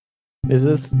Is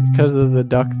this because of the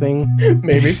duck thing?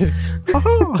 Maybe.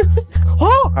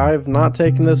 I've not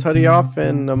taken this hoodie off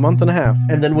in a month and a half.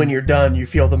 And then when you're done, you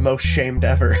feel the most shamed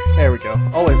ever. There we go.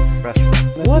 Always professional.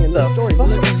 What the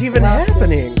fuck is even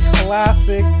happening?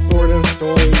 Classic sort of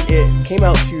story. It came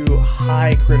out to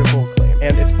high critical acclaim,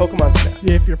 and it's Pokemon Snap.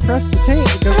 If you press the tape,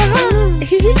 it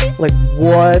goes. Like,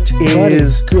 what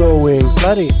is going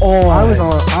Buddy, on?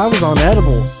 I was on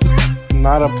edibles.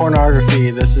 Not a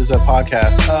pornography. This is a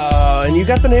podcast. And you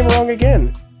got the name wrong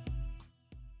again.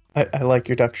 I like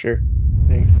your duck shirt.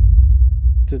 Thanks.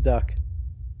 It's a duck.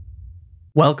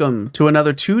 Welcome to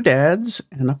another Two Dads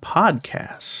and a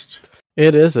Podcast.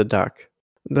 It is a duck.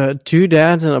 The Two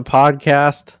Dads and a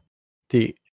Podcast.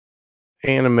 The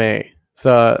anime.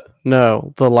 The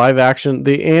live action.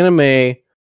 The anime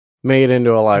made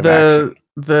into a live action.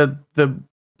 The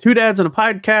Two Dads and a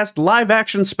Podcast live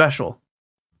action special.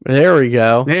 There we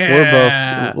go. Yeah.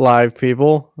 We're both live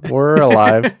people. We're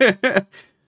alive.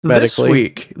 This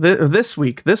week,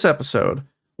 this episode,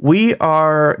 we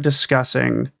are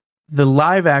discussing the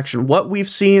live action, what we've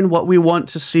seen, what we want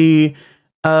to see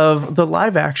of the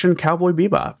live action Cowboy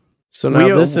Bebop. So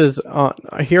now this is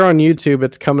here on YouTube.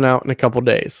 It's coming out in a couple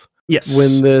days. Yes.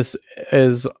 When this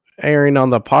is airing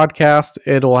on the podcast,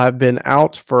 it'll have been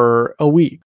out for a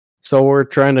week. So we're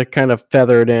trying to kind of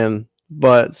feather it in.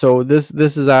 But so this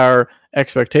is our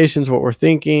expectations, what we're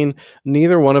thinking.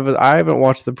 Neither one of us. I haven't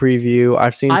watched the preview. I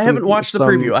haven't watched the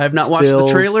preview. I have not watched the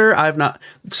trailer. I've not.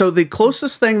 So the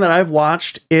closest thing that I've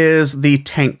watched is the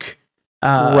tank.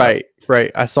 Right.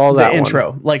 I saw that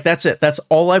intro. Like that's it. That's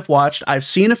all I've watched. I've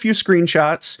seen a few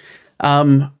screenshots,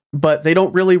 but they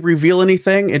don't really reveal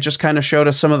anything. It just kind of showed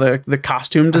us some of the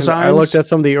costume designs. I looked at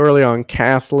some of the early on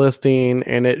cast listing,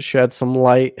 and it shed some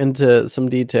light into some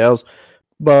details.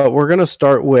 But we're gonna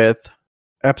start with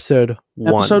episode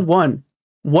 1. Episode 1.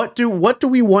 What do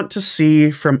we want to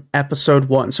see from episode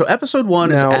 1? So episode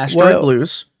 1 is Asteroid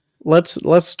Blues. Let's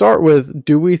start with,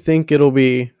 do we think it'll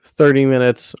be 30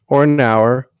 minutes or an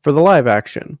hour for the live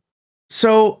action?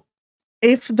 So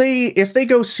if they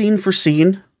go scene for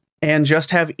scene and just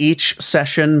have each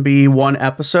session be one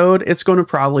episode, it's going to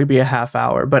probably be a half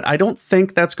hour, but I don't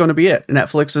think that's going to be it.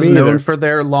 Netflix is known for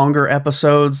their longer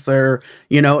episodes.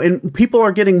 And people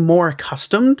are getting more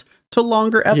accustomed to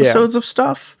longer episodes of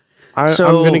stuff. I'm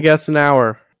going to guess an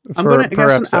hour. I'm going to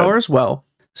guess an hour as well.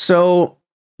 So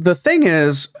the thing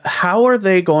is, how are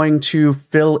they going to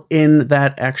fill in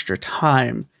that extra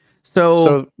time?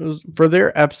 So for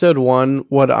their episode 1,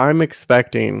 what I'm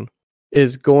expecting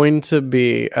is going to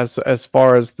be, as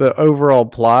far as the overall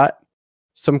plot,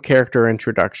 some character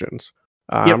introductions.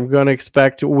 I'm going to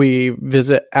expect we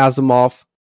visit Asimov.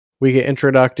 We get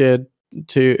introduced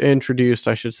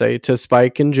to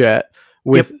Spike and Jet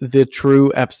with the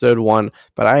true episode 1.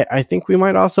 But I think we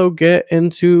might also get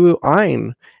into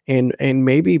Ein and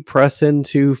maybe press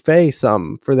into Faye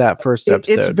some for that first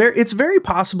episode. It's very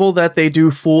possible that they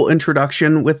do full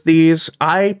introduction with these.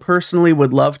 I personally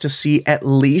would love to see at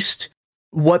least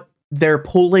what they're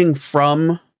pulling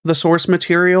from the source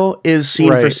material is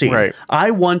scene for scene. Right. I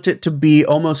want it to be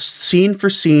almost scene for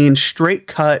scene, straight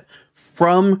cut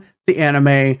from the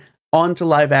anime onto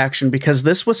live action, because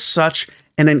this was such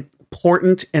an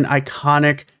important and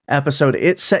iconic episode.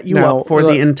 It set you up for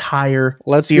the entire series.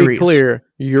 Let's be clear.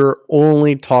 You're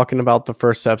only talking about the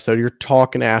first episode. You're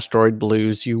talking Asteroid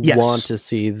Blues. You want to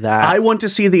see that. I want to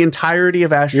see the entirety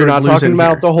of Asteroid Blues. You're not talking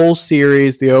about the whole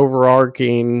series, the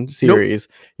overarching series.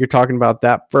 Nope. You're talking about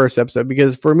that first episode.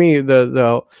 Because for me,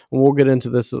 we'll get into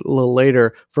this a little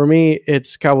later. For me,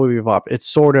 it's Cowboy Bebop. It's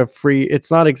sort of free. It's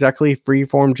not exactly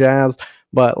freeform jazz,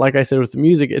 but like I said with the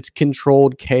music, it's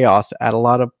controlled chaos at a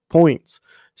lot of points.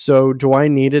 So do I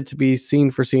need it to be scene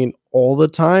for scene all the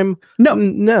time? No,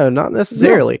 not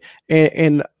necessarily. No.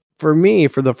 And for me,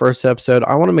 for the first episode,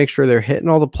 I want to make sure they're hitting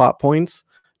all the plot points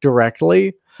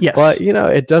directly. Yes. But,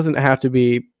 it doesn't have to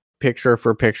be picture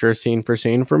for picture, scene for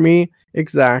scene for me.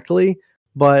 Exactly.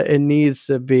 But it needs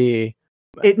to be...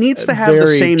 It needs to have the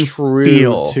same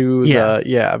feel.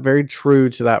 Very true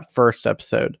to that first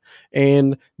episode.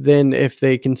 And then if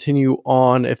they continue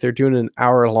on, if they're doing an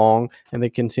hour long and they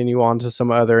continue on to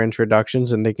some other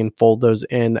introductions and they can fold those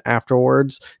in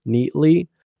afterwards neatly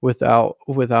without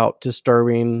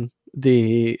disturbing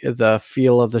the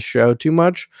feel of the show too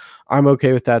much, I'm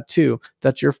okay with that too.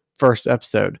 That's your first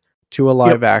episode to a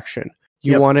live action.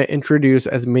 You want to introduce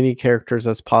as many characters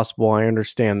as possible. I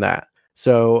understand that.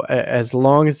 So as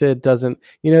long as it doesn't,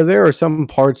 there are some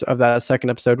parts of that second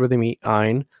episode where they meet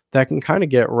Ein that can kind of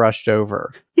get rushed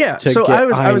over. Yeah. So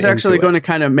I was actually going to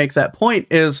kind of make that point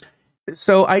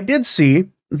so I did see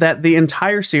that the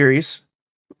entire series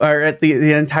or at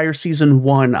the entire season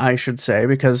 1, I should say,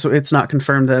 because it's not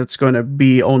confirmed that it's going to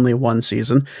be only one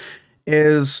season,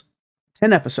 is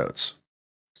 10 episodes.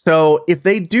 So if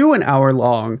they do an hour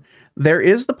long, there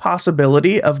is the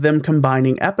possibility of them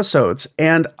combining episodes.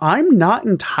 And I'm not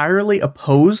entirely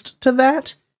opposed to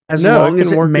that, as long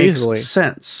as it makes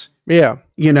sense. Yeah.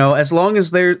 You know, as long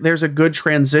as there's a good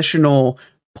transitional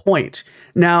point.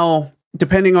 Now,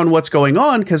 depending on what's going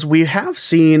on, because we have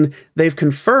seen they've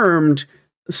confirmed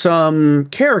some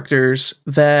characters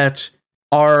that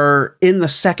are in the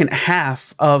second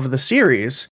half of the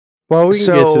series. Well, we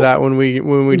can get to that when we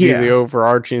do the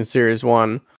overarching series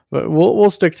 1. But we'll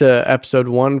stick to episode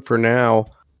 1 for now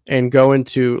and go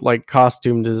into like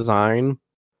costume design.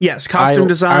 Yes, costume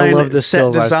design, I love the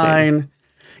set design.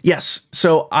 Yes,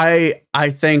 so I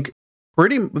think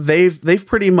they've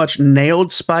pretty much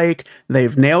nailed Spike.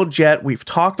 They've nailed Jet. We've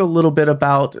talked a little bit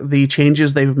about the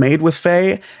changes they've made with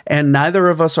Faye, and neither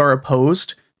of us are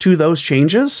opposed to those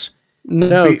changes.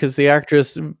 No, because the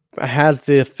actress has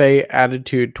the Faye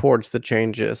attitude towards the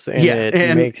changes, and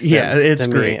it makes sense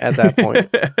to me at that point.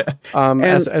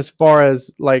 As far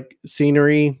as like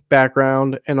scenery,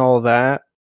 background, and all that,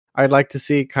 I'd like to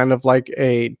see kind of like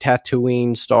a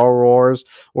Tatooine Star Wars,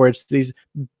 where it's these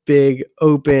big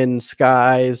open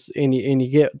skies, and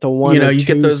you get the one or you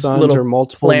get those suns little or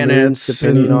multiple planets, moons,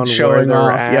 depending on where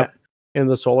they're at in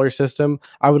the solar system.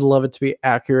 I would love it to be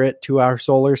accurate to our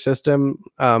solar system,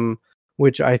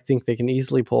 which I think they can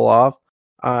easily pull off.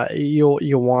 You'll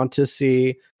want to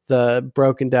see the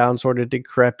broken down, sort of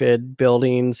decrepit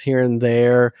buildings here and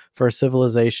there for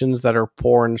civilizations that are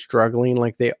poor and struggling,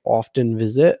 like they often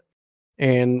visit.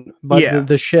 But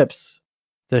the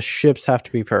ships have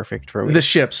to be perfect for me. The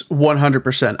ships,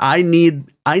 100%. I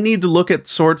need to look at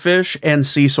Swordfish and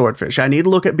see Swordfish. I need to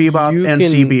look at Bebop and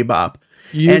see Bebop.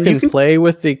 You can play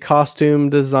with the costume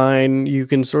design. You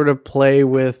can sort of play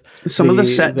with some of the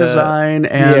set design,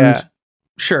 and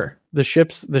sure. The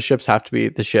ships have to be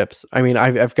the ships. I mean,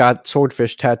 I've got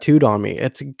Swordfish tattooed on me.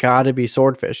 It's got to be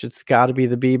Swordfish. It's got to be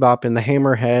the Bebop and the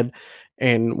Hammerhead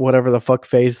and whatever the fuck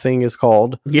phase thing is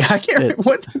called. Yeah, I can't remember.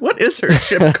 What is her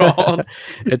ship called?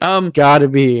 It's got to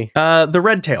be the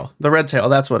Red Tail. The Red Tail,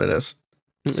 that's what it is.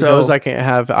 So those I can't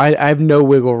have. I have no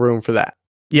wiggle room for that.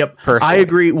 Yep, personally. I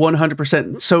agree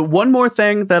 100%. So one more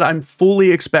thing that I'm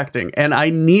fully expecting, and I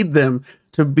need them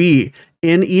to be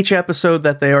in each episode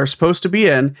that they are supposed to be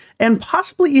in, and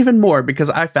possibly even more because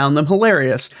I found them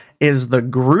hilarious, is the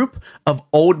group of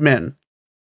old men.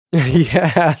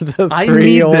 Yeah, the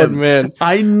three old men.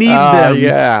 I need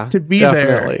them to be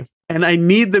there. And I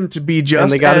need them to be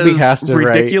just as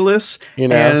ridiculous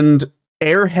and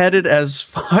airheaded as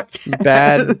fuck.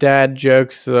 Bad dad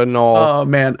jokes and all. Oh,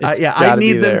 man. I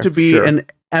need them to be in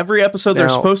every episode they're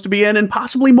supposed to be in, and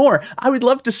possibly more. I would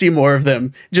love to see more of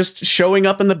them just showing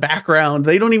up in the background.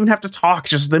 They don't even have to talk,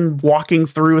 just them walking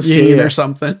through a scene or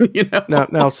something. You know?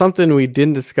 Now, something we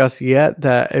didn't discuss yet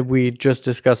that we just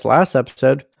discussed last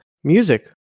episode,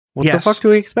 music. What the fuck do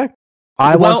we expect?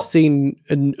 I want to see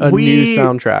a new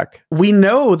soundtrack. We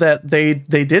know that they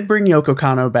did bring Yoko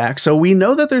Kanno back, so we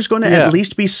know that there's going to at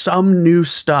least be some new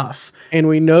stuff. And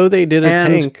we know they did a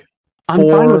tank. I'm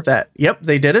fine with that. Yep,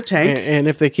 they did a tank. And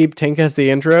if they keep Tank as the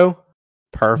intro,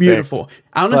 perfect. Beautiful.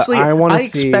 Honestly, I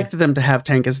expect them to have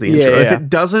Tank as the intro. If it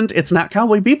doesn't, it's not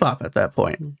Cowboy Bebop at that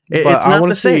point. It's not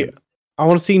the same. I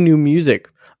want to see new music.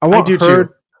 I want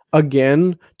her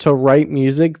again to write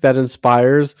music that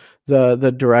inspires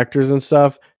the directors and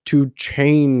stuff to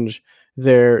change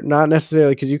their, not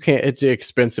necessarily because you can't, it's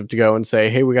expensive to go and say,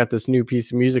 hey, we got this new piece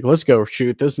of music, let's go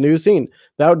shoot this new scene.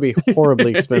 That would be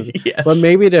horribly expensive. But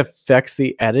maybe it affects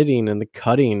the editing and the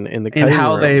cutting and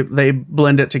how they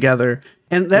blend it together.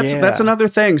 And that's another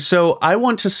thing. So I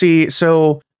want to see,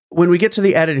 so when we get to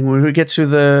the editing, when we get to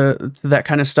that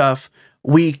kind of stuff,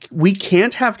 we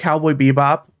can't have Cowboy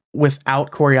Bebop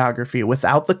without choreography,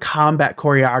 without the combat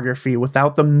choreography,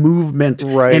 without the movement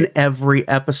in every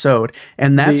episode.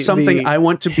 And that's something I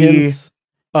want to be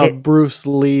of Bruce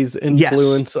Lee's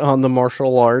influence on the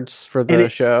martial arts for the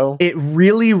show. It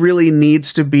really, really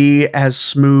needs to be as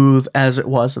smooth as it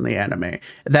was in the anime.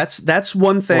 That's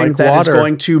one thing is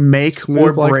going to make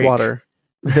or break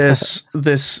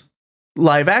this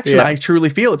live action. I truly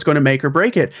feel it's going to make or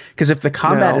break it, because if the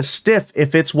combat is stiff,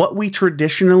 if it's what we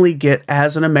traditionally get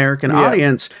as an American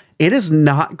audience, it is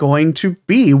not going to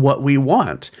be what we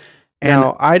want. And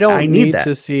now, I don't need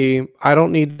to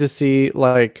see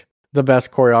like the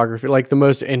best choreography, like the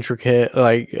most intricate,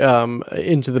 like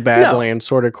Into the Badlands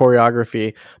sort of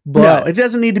choreography. But it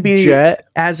doesn't need to be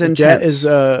as intense. Jet is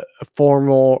a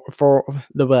former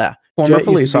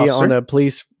police officer on a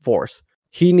police force.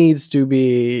 he needs to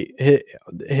be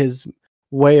his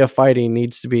way of fighting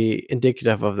needs to be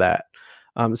indicative of that.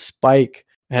 Spike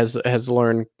has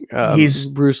learned He's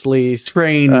Bruce Lee's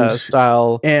trained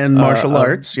style and martial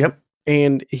arts. Yep.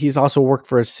 and he's also worked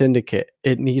for a syndicate.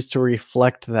 It needs to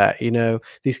reflect that,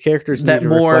 these characters That need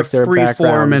to more reflect their free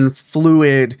form backgrounds. and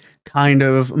fluid kind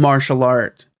of martial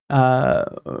artist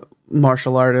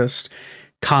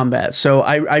combat. So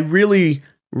I really,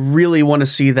 really want to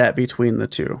see that between the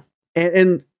two.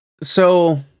 And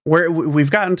so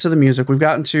we've gotten to the music, we've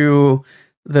gotten to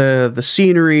the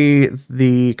scenery,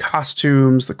 the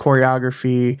costumes, the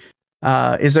choreography.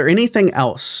 Is there anything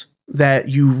else that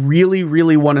you really,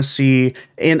 really want to see?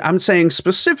 And I'm saying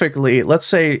specifically, let's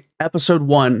say episode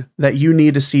 1 that you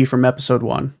need to see from episode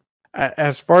 1.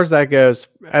 As far as that goes,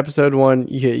 episode 1,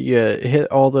 you hit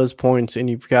all those points and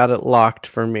you've got it locked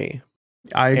for me.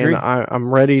 I agree. And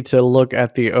I'm ready to look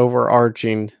at the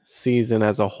overarching season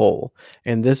as a whole.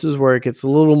 And this is where it gets a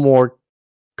little more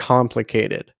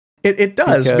complicated. It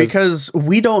does, because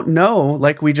we don't know,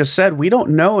 like we just said, we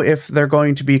don't know if they're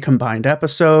going to be combined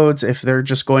episodes, if they're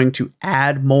just going to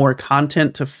add more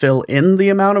content to fill in the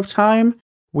amount of time.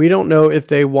 We don't know if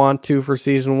they want to, for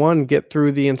season 1, get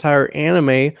through the entire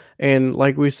anime. And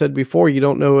like we said before, you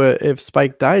don't know if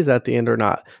Spike dies at the end or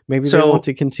not. Maybe they want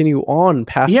to continue on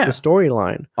past the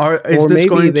storyline. Is this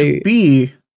going to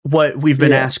be what we've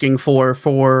been asking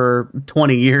for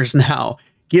 20 years now?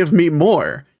 Give me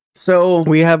more. So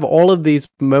we have all of these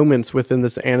moments within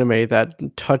this anime that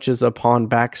touches upon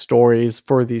backstories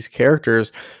for these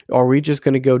characters. Are we just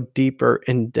going to go deeper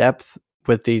in depth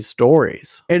with these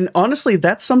stories? And honestly,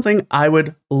 that's something I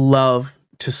would love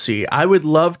to see. I would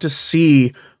love to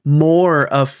see more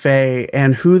of Faye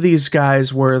and who these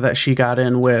guys were that she got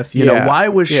in with. You know, why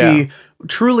was she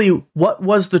truly, what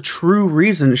was the true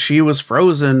reason she was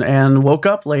frozen and woke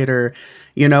up later?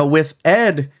 You know, with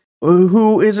Ed,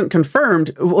 who isn't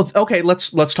confirmed. Well, okay, let's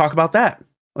talk about that.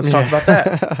 Let's talk about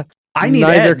that. I need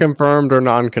neither Ed. Confirmed or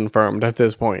non-confirmed at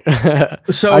this point.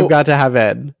 So I've got to have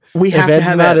Ed. We have if to Ed's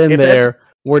have not Ed. in there,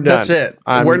 we're done. That's it.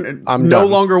 I'm no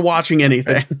done. longer watching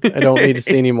anything. I don't need to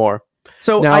see any more.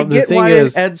 So now, I get why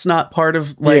is, Ed's not part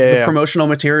of the promotional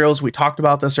materials. We talked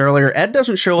about this earlier. Ed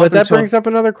doesn't show up. But that brings up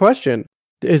another question: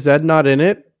 is Ed not in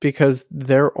it because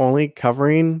they're only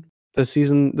covering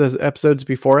the episodes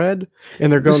before Ed,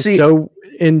 and they're going so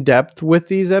in depth with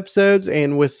these episodes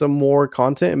and with some more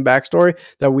content and backstory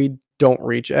that we don't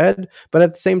reach Ed? But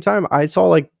at the same time, I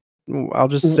saw, I'll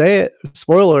just say it,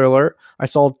 spoiler alert, I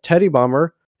saw Teddy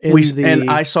Bomber and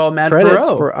I saw Mad credits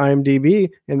Perot for IMDb,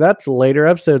 and that's later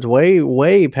episodes,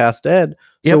 way past Ed.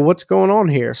 So what's going on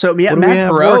here? So Mad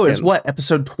Perot is what,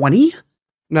 episode 20?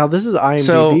 Now this is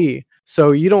IMDb,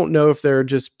 so you don't know if they're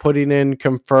just putting in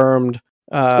confirmed.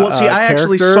 I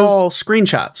actually saw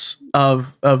screenshots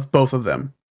of both of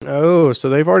them. Oh, so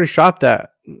they've already shot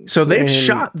that. So they've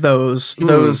shot those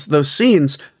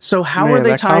scenes. So how are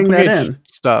they tying that in?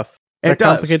 Stuff. It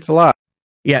complicates a lot.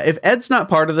 Yeah, if Ed's not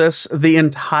part of this, the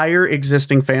entire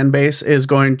existing fan base is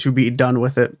going to be done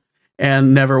with it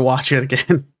and never watch it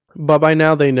again. But by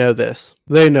now they know this.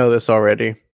 They know this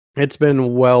already. It's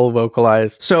been well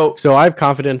vocalized. So I have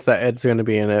confidence that Ed's going to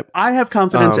be in it. I have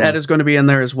confidence Ed is going to be in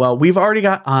there as well. We've already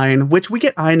got Ein, which we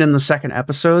get Ein in the second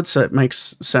episode, so it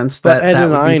makes sense that Ed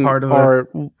and would Ein be part of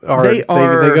it.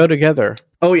 They go together.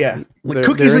 Oh yeah,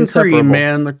 cookies and cream,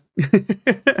 man.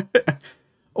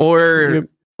 Or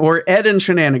Ed and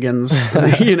shenanigans,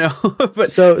 you know.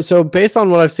 But so based on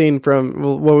what I've seen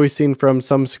what we've seen from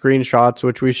some screenshots,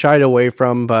 which we shied away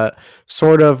from, but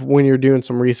sort of when you're doing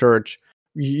some research,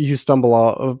 you stumble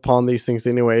upon these things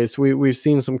anyways. We've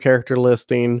seen some character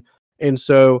listing, and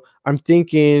so I'm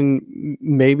thinking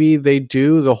maybe they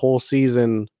do the whole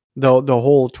season, the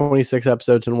whole 26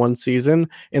 episodes in one season,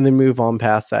 and then move on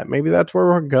past that. Maybe that's where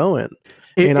we're going.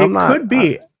 I'm not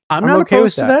okay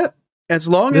opposed with to that. As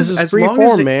long as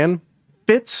man,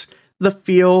 fits the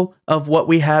feel of what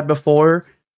we had before,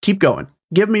 keep going.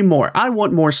 Give me more. I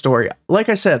want more story. Like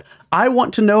I said, I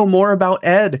want to know more about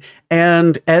Ed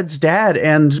and Ed's dad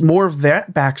and more of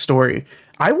that backstory.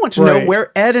 I want to know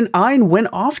where Ed and Ein went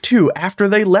off to after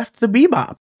they left the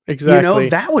Bebop. Exactly. You know,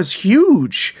 that was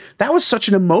huge. That was such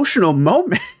an emotional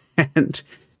moment.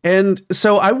 And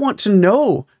so I want to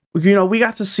know. You know, we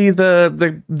got to see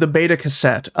the beta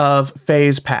cassette of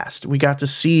Faye's past. We got to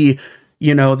see,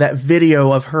 you know, that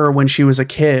video of her when she was a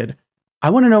kid. I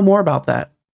want to know more about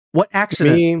that. What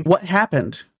accident? What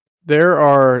happened? There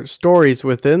are stories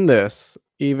within this,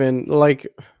 even like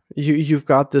you've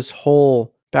got this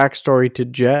whole backstory to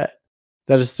Jet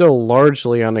that is still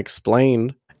largely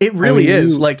unexplained. It really mean,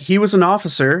 is. Like, he was an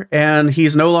officer, and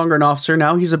he's no longer an officer.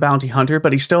 Now he's a bounty hunter,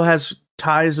 but he still has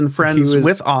ties and friends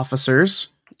with officers.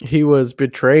 He was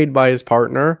betrayed by his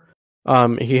partner.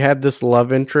 He had this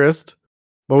love interest,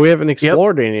 but we haven't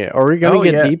explored any yet. Are we going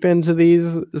to get deep into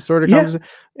these sort of conversations?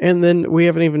 And then we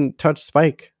haven't even touched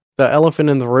Spike, the elephant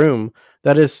in the room.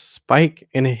 That is Spike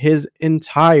and his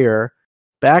entire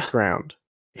background.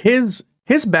 His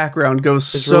background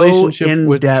goes his so relationship in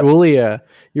with depth. Julia.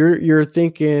 You're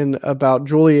thinking about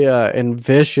Julia and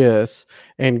Vicious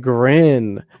and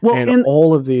Grin and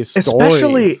all of these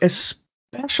stories.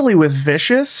 Especially with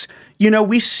Vicious,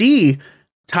 we see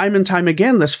time and time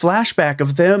again this flashback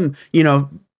of them,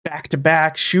 back to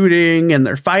back shooting, and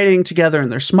they're fighting together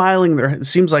and they're smiling. It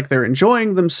seems like they're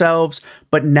enjoying themselves,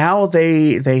 but now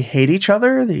they hate each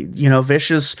other.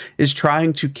 Vicious is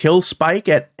trying to kill Spike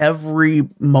at every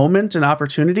moment and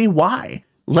opportunity. Why?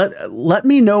 Let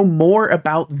me know more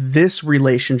about this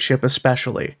relationship,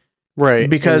 especially. Right.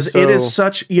 Because it is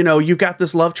such, you've got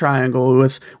this love triangle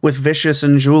with Vicious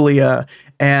and Julia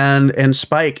and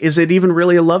Spike. Is it even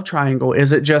really a love triangle?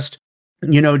 Is it just,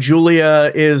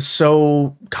 Julia is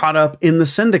so caught up in the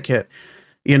syndicate?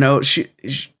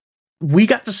 We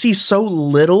got to see so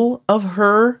little of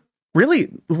her.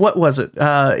 Really, what was it?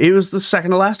 It was the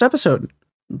second to last episode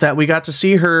that we got to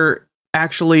see her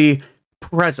actually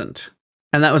present.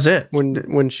 And that was it.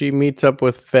 When she meets up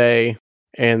with Faye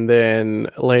and then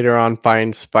later on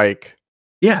finds Spike.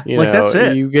 Yeah, that's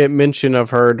it. You get mention of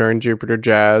her during Jupiter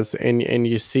Jazz, and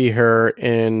you see her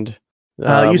in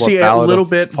you see a little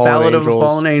bit Ballad of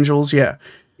Fallen Angels. Yeah.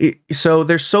 So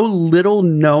there's so little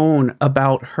known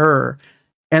about her.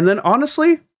 And then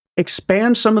honestly,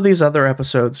 expand some of these other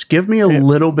episodes. Give me a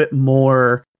little bit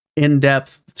more in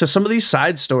depth to some of these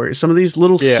side stories, some of these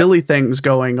little silly things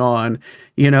going on,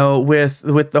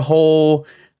 with the whole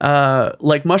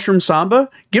like Mushroom Samba.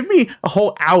 Give me a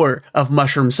whole hour of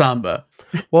Mushroom Samba.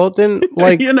 Well, then,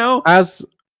 like, as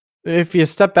if you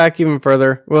step back even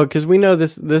further, well, because we know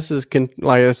this is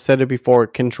like I said it before,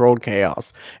 controlled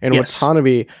chaos, and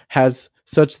Watanabe has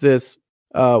such this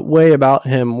way about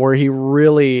him where he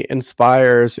really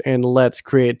inspires and lets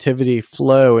creativity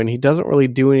flow, and he doesn't really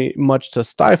do much to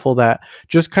stifle that.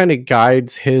 Just kind of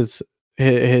guides his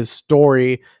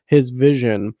story, his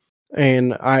vision,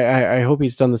 and I hope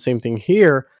he's done the same thing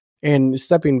here. And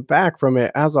stepping back from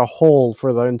it as a whole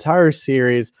for the entire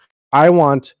series, I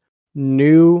want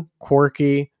new,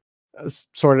 quirky,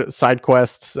 sort of side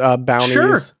quests,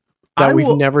 bounties that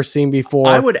we've never seen before.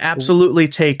 I would absolutely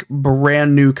take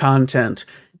brand new content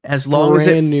as long as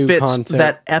it fits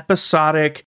that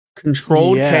episodic,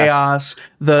 controlled chaos.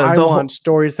 I want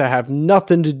stories that have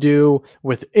nothing to do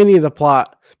with any of the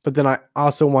plot. But then I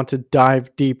also want to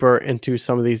dive deeper into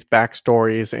some of these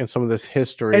backstories and some of this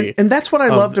history. And that's what I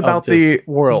loved about the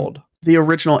world. The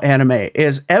original anime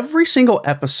is every single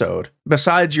episode,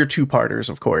 besides your two-parters,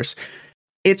 of course,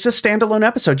 it's a standalone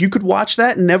episode. You could watch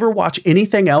that and never watch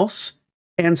anything else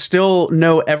and still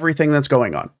know everything that's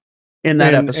going on in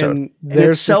that episode. And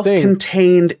it's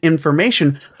self-contained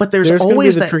information, but there's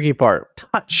always the tricky part.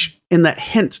 Touch in that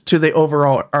hint to the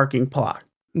overall arcing plot.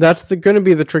 That's going to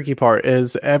be the tricky part,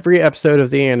 is every episode of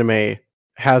the anime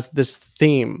has this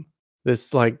theme,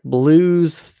 this like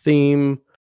blues theme.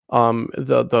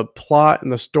 The plot and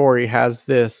the story has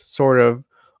this sort of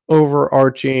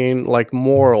overarching like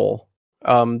moral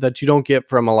that you don't get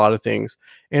from a lot of things.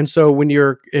 And so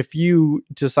if you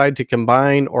decide to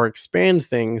combine or expand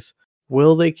things,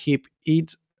 will they keep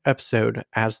each episode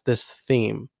as this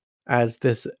theme, as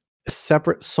this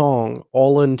separate song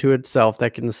all into itself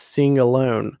that can sing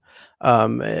alone,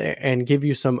 and give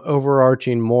you some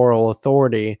overarching moral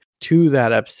authority to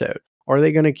that episode? Or are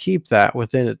they going to keep that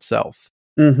within itself?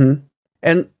 Mm-hmm.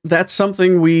 And that's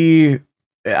something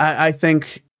I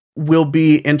think will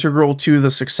be integral to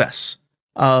the success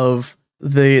of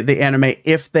the anime.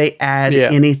 If they add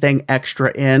anything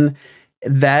extra in,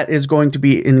 that is going to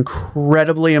be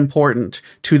incredibly important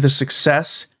to the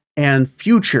success and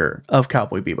future of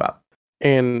Cowboy Bebop.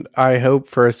 And I hope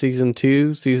for a season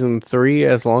 2, season 3,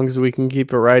 as long as we can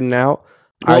keep it riding out.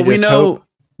 Well, we know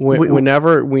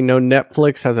whenever we know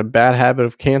Netflix has a bad habit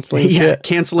of canceling shit,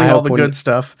 canceling all the good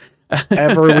stuff.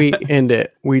 Ever we end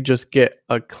it, we just get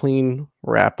a clean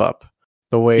wrap up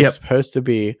the way it's supposed to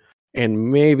be,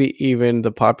 and maybe even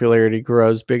the popularity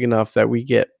grows big enough that we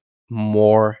get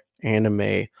more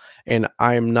anime. And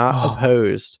I'm not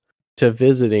opposed to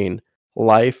visiting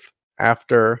Life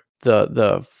after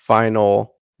the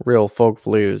final Real Folk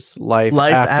Blues. Life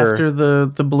after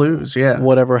the blues,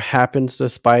 whatever happens to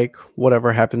Spike,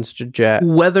 whatever happens to Jet,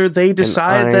 whether they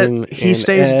decide that he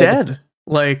stays dead,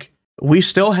 like we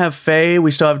still have Faye,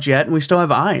 we still have Jet, and we still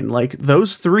have Ein. Like,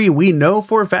 those three we know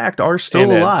for a fact are still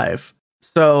And Ed. alive.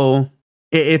 So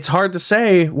it's hard to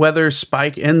say whether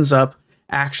Spike ends up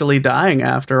actually dying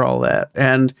after all that.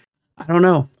 And I don't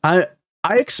know. I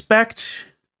expect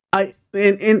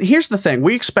and here's the thing.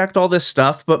 We expect all this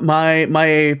stuff, but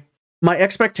my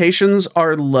expectations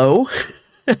are low.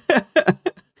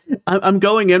 I'm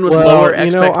going in with lower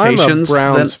expectations. I'm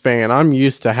a Browns fan. I'm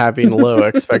used to having low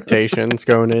expectations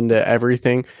going into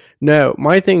everything. No,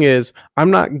 my thing is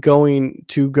I'm not going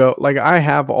to go like I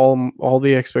have all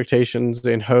the expectations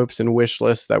and hopes and wish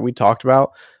lists that we talked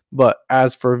about. But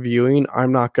as for viewing,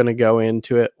 I'm not going to go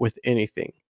into it with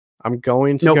anything. I'm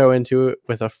going to go into it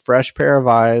with a fresh pair of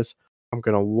eyes. I'm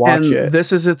going to watch it.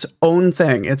 This is its own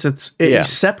thing. You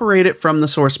separate it from the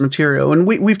source material. And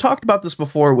we've talked about this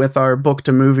before with our book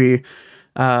to movie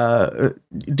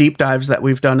deep dives that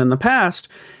we've done in the past.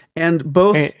 And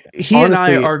both he and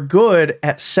I are good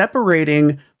at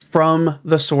separating from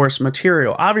the source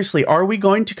material. Obviously, are we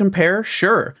going to compare?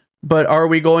 Sure. But are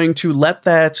we going to let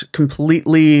that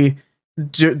completely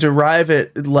derive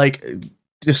it, like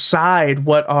decide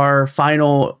what our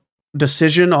final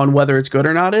decision on whether it's good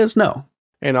or not is? No.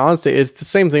 And honestly, it's the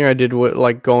same thing I did with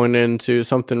like going into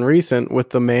something recent with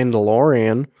The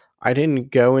Mandalorian. I didn't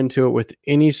go into it with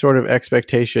any sort of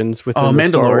expectations within the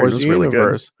Star Wars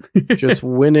universe. Really Just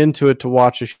went into it to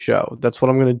watch a show. That's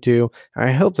what I'm going to do. And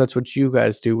I hope that's what you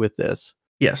guys do with this.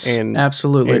 Yes, and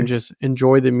absolutely. And just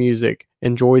enjoy the music,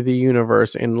 enjoy the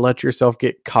universe, and let yourself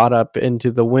get caught up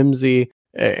into the whimsy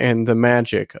and the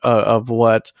magic of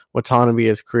what Watanabe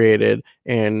has created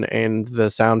and the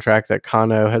soundtrack that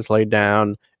Kano has laid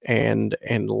down and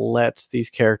let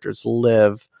these characters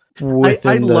live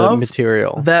within the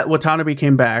material. That Watanabe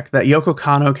came back, that Yoko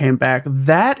Kanno came back.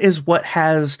 That is what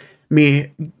has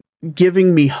me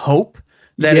giving me hope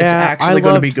that it's actually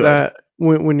going to be good. That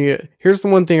here's the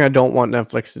one thing I don't want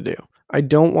Netflix to do. I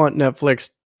don't want Netflix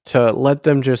to let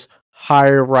them just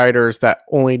hire writers that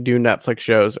only do Netflix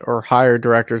shows or hire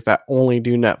directors that only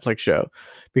do Netflix show,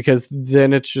 because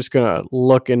then it's just going to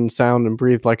look and sound and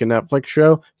breathe like a Netflix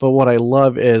show. But what I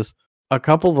love is a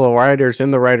couple of the writers in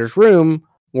the writer's room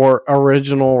were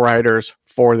original writers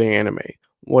for the anime.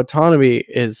 Watanabe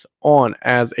is on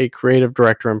as a creative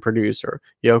director and producer.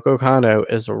 Yoko Kanno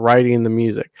is writing the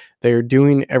music. They are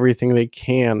doing everything they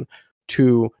can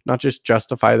to not just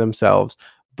justify themselves,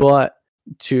 but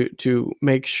to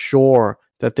make sure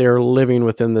that they're living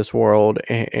within this world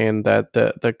and that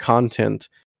the content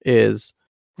is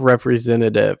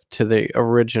representative to the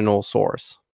original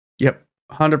source. Yep,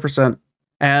 100%.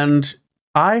 And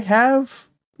I have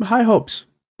high hopes,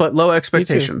 but low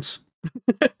expectations.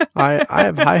 I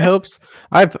have high hopes.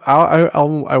 I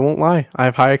won't lie. I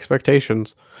have high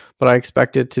expectations, but I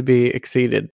expect it to be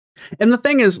exceeded. And the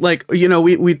thing is, like, you know,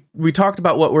 we talked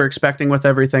about what we're expecting with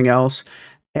everything else,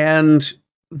 and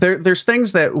there's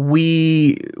things that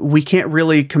we can't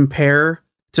really compare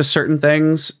to certain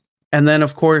things. And then,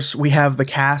 of course, we have the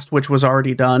cast, which was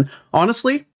already done.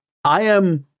 Honestly, I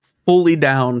am fully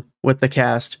down with the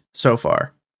cast so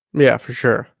far. Yeah, for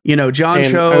sure. You know, John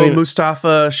Cho,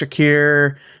 Mustafa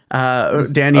Shakir,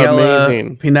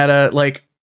 Daniela Pineda, like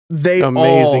they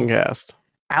amazing cast.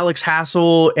 Alex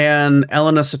Hassel and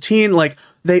Elena Satine, like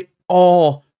they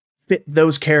all fit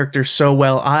those characters so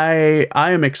well. I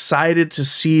am excited to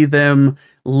see them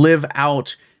live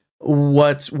out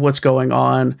what's going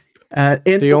on. And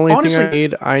the only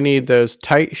thing I need those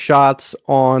tight shots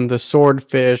on the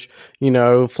swordfish, you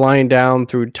know, flying down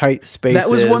through tight spaces. That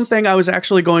was one thing I was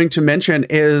actually going to mention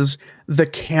is the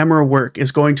camera work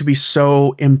is going to be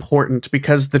so important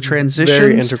because the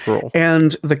transitions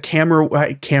and the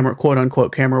camera quote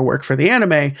unquote camera work for the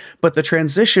anime, but the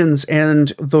transitions and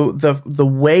the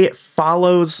way it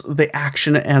follows the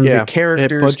action and the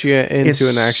characters, it puts you into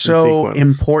an action so sequence.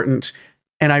 Important.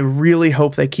 And I really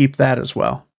hope they keep that as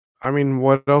well. I mean,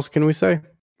 what else can we say?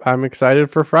 I'm excited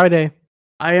for Friday.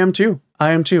 I am too.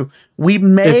 We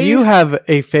may. If you have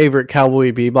a favorite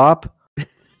Cowboy Bebop.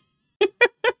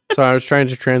 So I was trying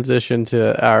to transition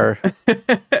to our.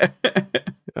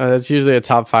 That's usually a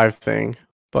top 5 thing,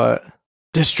 but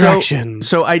distractions.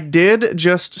 So I did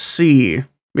just see,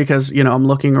 because, you know, I'm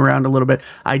looking around a little bit.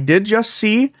 I did just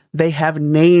see they have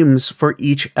names for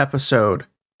each episode,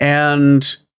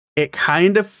 and it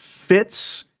kind of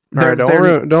fits. All right,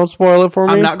 don't spoil it for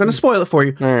me. I'm not going to spoil it for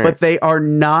you, but they are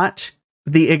not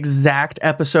the exact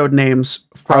episode names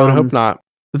from I would hope not.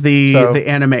 the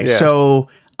anime. Yeah. So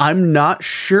I'm not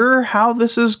sure how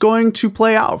this is going to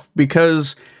play out,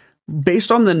 because based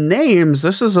on the names,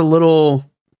 this is a little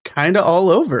kind of all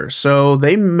over. So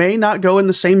they may not go in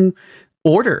the same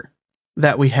order.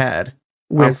 that we had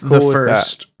with I'm the cool with that.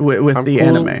 first with I'm the cool.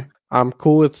 anime. I'm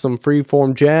cool with some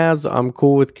freeform jazz. I'm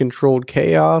cool with controlled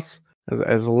chaos,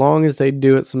 as long as they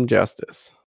do it some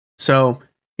justice. So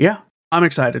yeah, I'm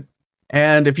excited.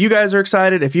 And if you guys are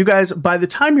excited, if you guys, by the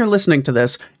time you're listening to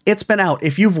this, it's been out.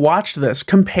 If you've watched this,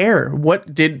 compare.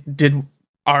 What did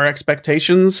our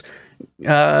expectations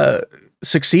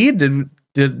succeed?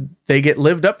 Did they get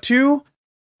lived up to?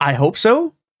 I hope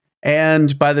so.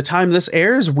 And by the time this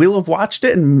airs, we'll have watched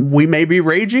it, and we may be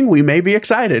raging. We may be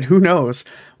excited. Who knows?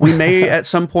 We may at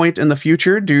some point in the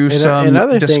future do some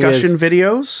discussion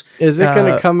videos. Is it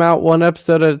going to come out one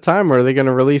episode at a time, or are they going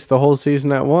to release the whole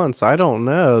season at once? I don't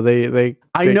know.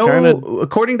 I know,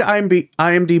 according to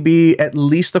IMDb, at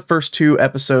least the first 2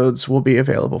 episodes will be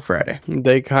available Friday.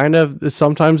 They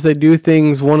sometimes they do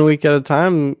things 1 week at a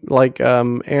time, like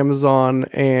Amazon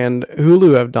and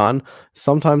Hulu have done.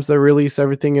 Sometimes they release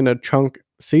everything in a chunk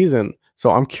season. So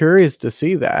I'm curious to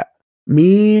see that.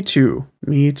 Me too.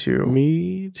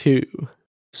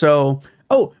 So,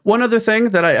 one other thing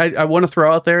that I want to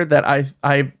throw out there that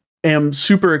I am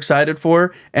super excited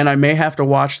for, and I may have to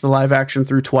watch the live action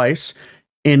through twice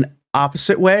in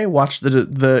opposite way. Watch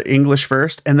the English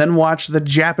first, and then watch the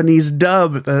Japanese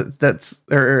dub.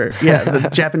 The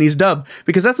Japanese dub,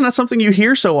 because that's not something you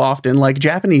hear so often. Like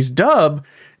Japanese dub,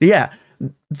 the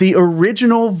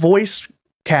original voice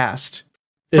cast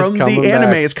from the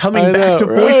anime is coming back to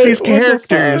voice these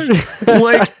characters.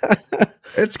 Like,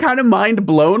 it's kind of mind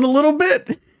blown a little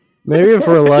bit. Maybe if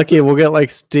we're lucky, we'll get like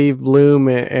Steve Bloom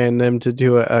and them to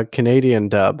do a Canadian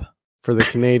dub for the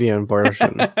Canadian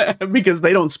version. Because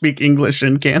they don't speak English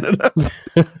in Canada.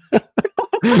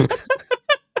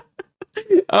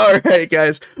 All right,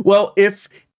 guys. Well, if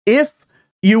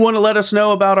you want to let us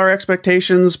know about our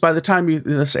expectations, by the time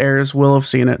this airs, we'll have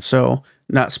seen it. So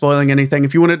not spoiling anything.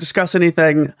 If you want to discuss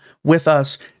anything with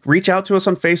us, reach out to us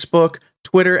on Facebook,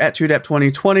 Twitter at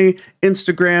 2dap2020,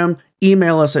 Instagram,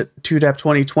 email us at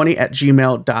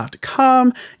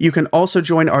 2dap2020@gmail.com. You can also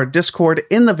join our Discord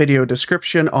in the video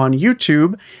description on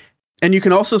YouTube. And you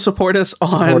can also support us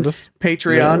on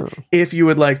Patreon if you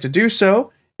would like to do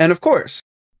so. And of course,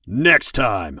 next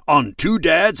time on Two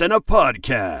Dads and a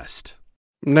Podcast.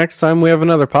 Next time we have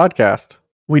another podcast.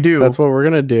 We do. That's what we're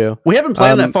going to do. We haven't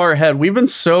planned that far ahead. We've been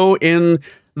so in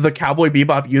the Cowboy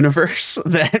Bebop universe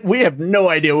that we have no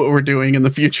idea what we're doing in the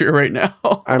future right now.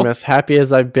 I'm as happy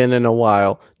as I've been in a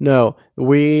while. No,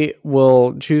 we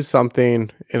will choose something,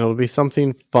 and it'll be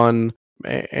something fun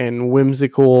and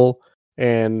whimsical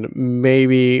and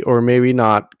maybe or maybe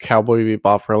not Cowboy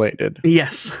Bebop related.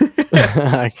 Yes.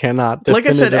 I cannot. Like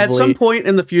I said, at some point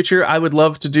in the future, I would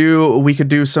love to we could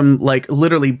do some, like,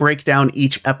 literally break down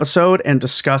each episode and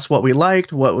discuss what we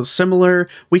liked, what was similar.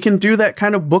 We can do that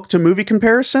kind of book to movie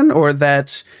comparison, or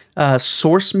that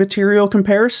source material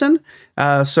comparison.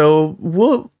 We're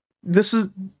not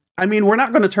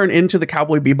going to turn into the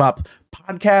Cowboy Bebop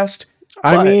podcast.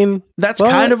 That's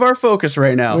kind of our focus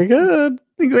right now. We could.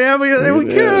 Yeah, we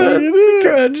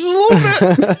could. Just a little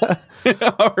bit.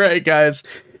 All right, guys.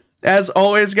 As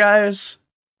always, guys,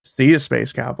 see you,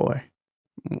 Space Cowboy.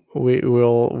 We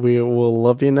will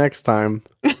love you next time.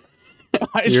 You're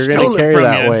going to carry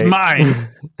that weight. It's mine.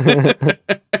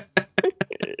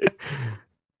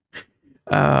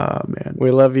 Oh, man.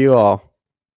 We love you all.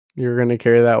 You're going to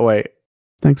carry that weight.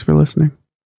 Thanks for listening.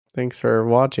 Thanks for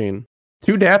watching.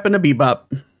 Two dap and a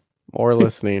bebop. Or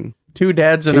listening. Two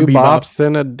dads and a bebop. 2 bebop. bops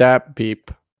and a dap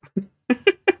beep.